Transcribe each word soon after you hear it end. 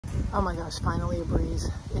Oh my gosh, finally a breeze.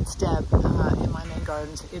 It's Deb in my Maine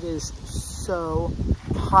gardens. It is so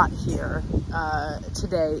hot here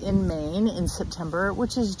today in Maine in September,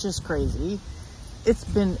 which is just crazy. It's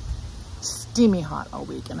been steamy hot all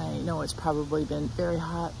week, and I know it's probably been very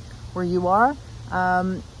hot where you are.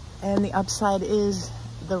 And the upside is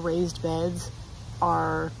the raised beds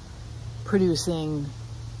are producing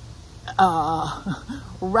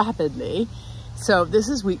rapidly. So this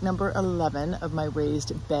is week number 11 of my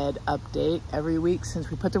raised bed update. Every week since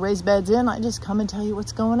we put the raised beds in, I just come and tell you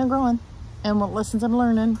what's going and growing and what lessons I'm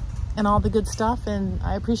learning and all the good stuff. And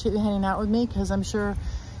I appreciate you hanging out with me because I'm sure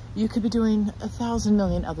you could be doing 1,000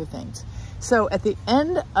 million other things. So at the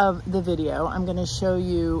end of the video, I'm going to show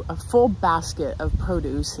you a full basket of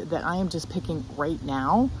produce that I am just picking right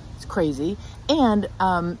now. It's crazy. And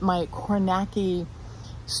my Kornacki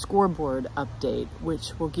scoreboard update,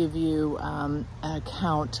 which will give you an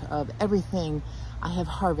account of everything I have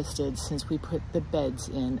harvested since we put the beds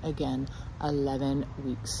in again 11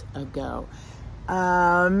 weeks ago.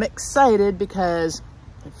 I'm excited because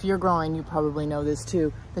if you're growing, you probably know this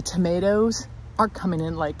too. The tomatoes are coming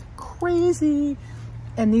in like crazy,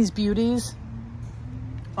 and these beauties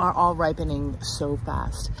are all ripening so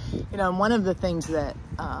fast. You know, one of the things that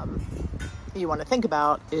you want to think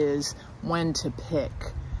about is when to pick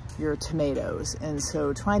your tomatoes, and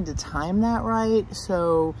so trying to time that right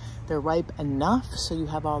so they're ripe enough so you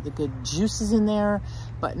have all the good juices in there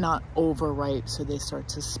but not overripe so they start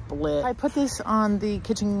to split. I put this on the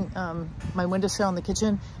kitchen, my windowsill in the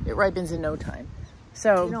kitchen. It ripens in no time,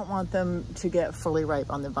 so you don't want them to get fully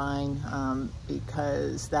ripe on the vine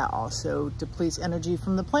because that also depletes energy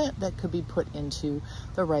from the plant that could be put into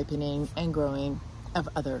the ripening and growing of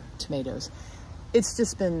other tomatoes. It's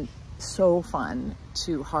just been so fun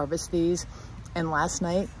to harvest these. And last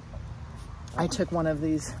night I took one of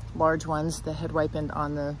these large ones that had ripened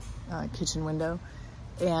on the kitchen window,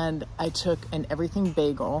 and I took an everything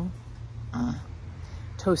bagel,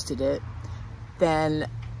 toasted it, then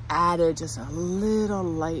added just a little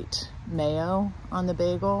light mayo on the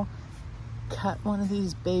bagel, cut one of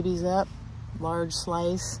these babies up, large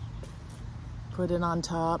slice, put it on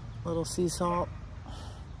top, little sea salt.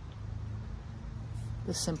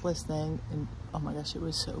 The simplest thing, and oh my gosh, it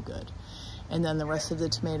was so good. And then the rest of the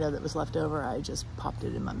tomato that was left over, I just popped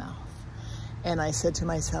it in my mouth. And I said to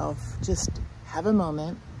myself, just have a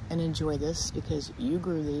moment and enjoy this because you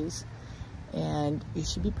grew these and you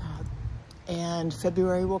should be proud. And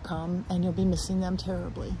February will come and you'll be missing them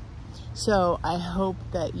terribly. So I hope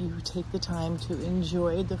that you take the time to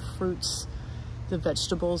enjoy the fruits, the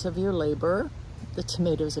vegetables of your labor, the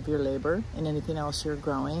tomatoes of your labor, and anything else you're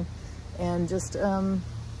growing. And just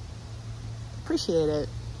appreciate it.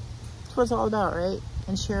 That's what it's all about, right?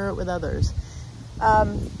 And share it with others.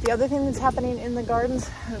 The other thing that's happening in the gardens,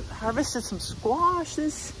 I harvested some squash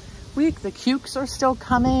this week. The cukes are still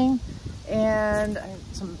coming. And I have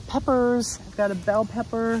some peppers. I've got a bell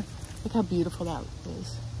pepper. Look how beautiful that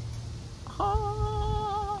is.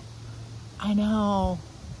 Oh, I know.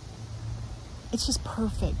 It's just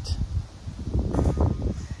perfect.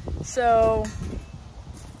 So,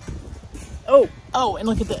 oh, and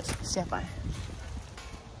look at this. Stand by.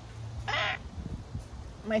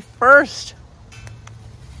 My first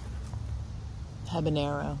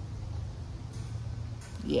habanero.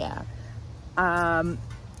 Yeah.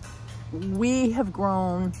 We have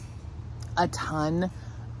grown a ton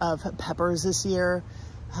of peppers this year.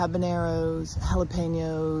 Habaneros,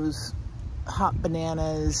 jalapenos, hot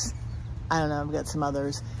bananas. I don't know, I've got some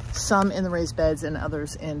others. Some in the raised beds and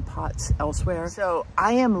others in pots elsewhere. So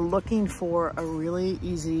I am looking for a really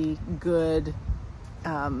easy, good,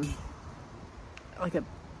 like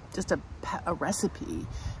just a recipe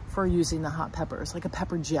for using the hot peppers, like a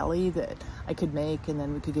pepper jelly that I could make and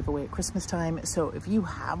then we could give away at Christmas time. So if you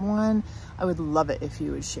have one, I would love it if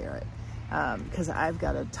you would share it because I've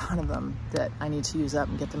got a ton of them that I need to use up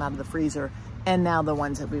and get them out of the freezer. And now the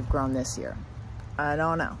ones that we've grown this year. I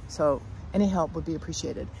don't know. So any help would be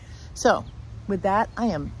appreciated. So with that, I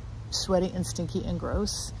am sweaty and stinky and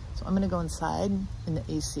gross. So I'm gonna go inside in the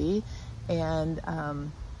AC, and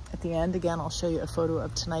at the end, again, I'll show you a photo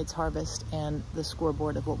of tonight's harvest and the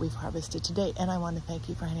scoreboard of what we've harvested to date. And I want to thank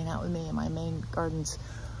you for hanging out with me in my Maine gardens.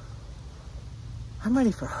 I'm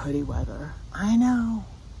ready for hoodie weather. I know,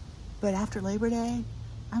 but after Labor Day,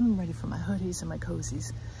 I'm ready for my hoodies and my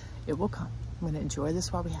cozies. It will come. I'm gonna enjoy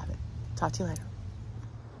this while we have it. Talk to you later.